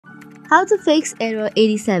How to fix error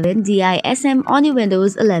 87 DISM on your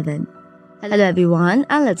Windows 11. Hello everyone,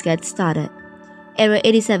 and let's get started. Error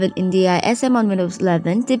 87 in DISM on Windows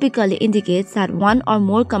 11 typically indicates that one or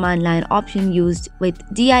more command line options used with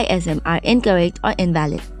DISM are incorrect or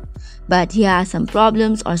invalid. But here are some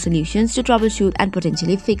problems or solutions to troubleshoot and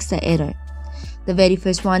potentially fix the error. The very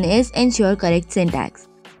first one is ensure correct syntax.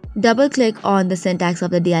 Double-click on the syntax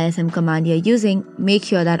of the DISM command you're using. Make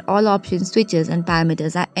sure that all options, switches, and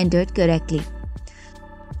parameters are entered correctly.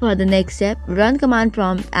 For the next step, run command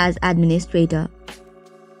prompt as administrator.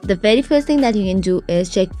 The very first thing that you can do is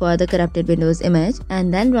check for the corrupted Windows image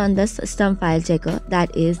and then run the system file checker,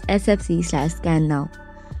 that is sfc/scan now.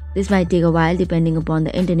 This might take a while depending upon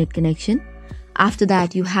the internet connection. After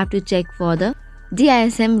that, you have to check for the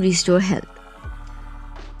DISM restore health.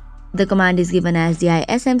 The command is given as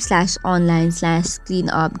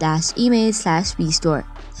dism/online/cleanup-image/restore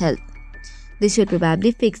health. This should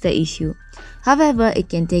probably fix the issue. However, it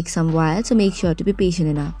can take some while, so make sure to be patient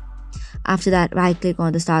enough. After that, right-click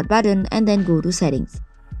on the Start button and then go to Settings.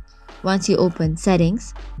 Once you open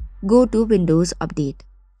Settings, go to Windows Update.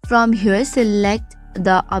 From here, select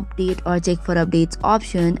the Update or Check for Updates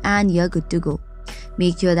option and you're good to go.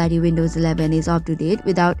 Make sure that your Windows 11 is up to date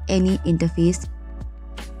without any interface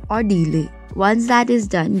or delay. Once that is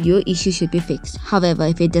done, your issue should be fixed. However,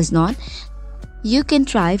 if it does not, you can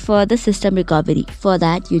try for the system recovery. For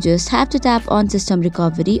that, you just have to tap on system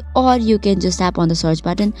recovery, or you can just tap on the search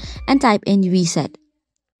button and type in reset.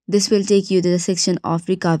 This will take you to the section of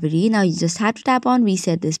recovery. Now you just have to tap on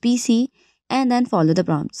reset this PC and then follow the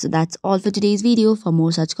prompt. So that's all for today's video. For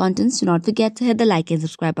more such contents, do not forget to hit the like and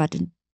subscribe button.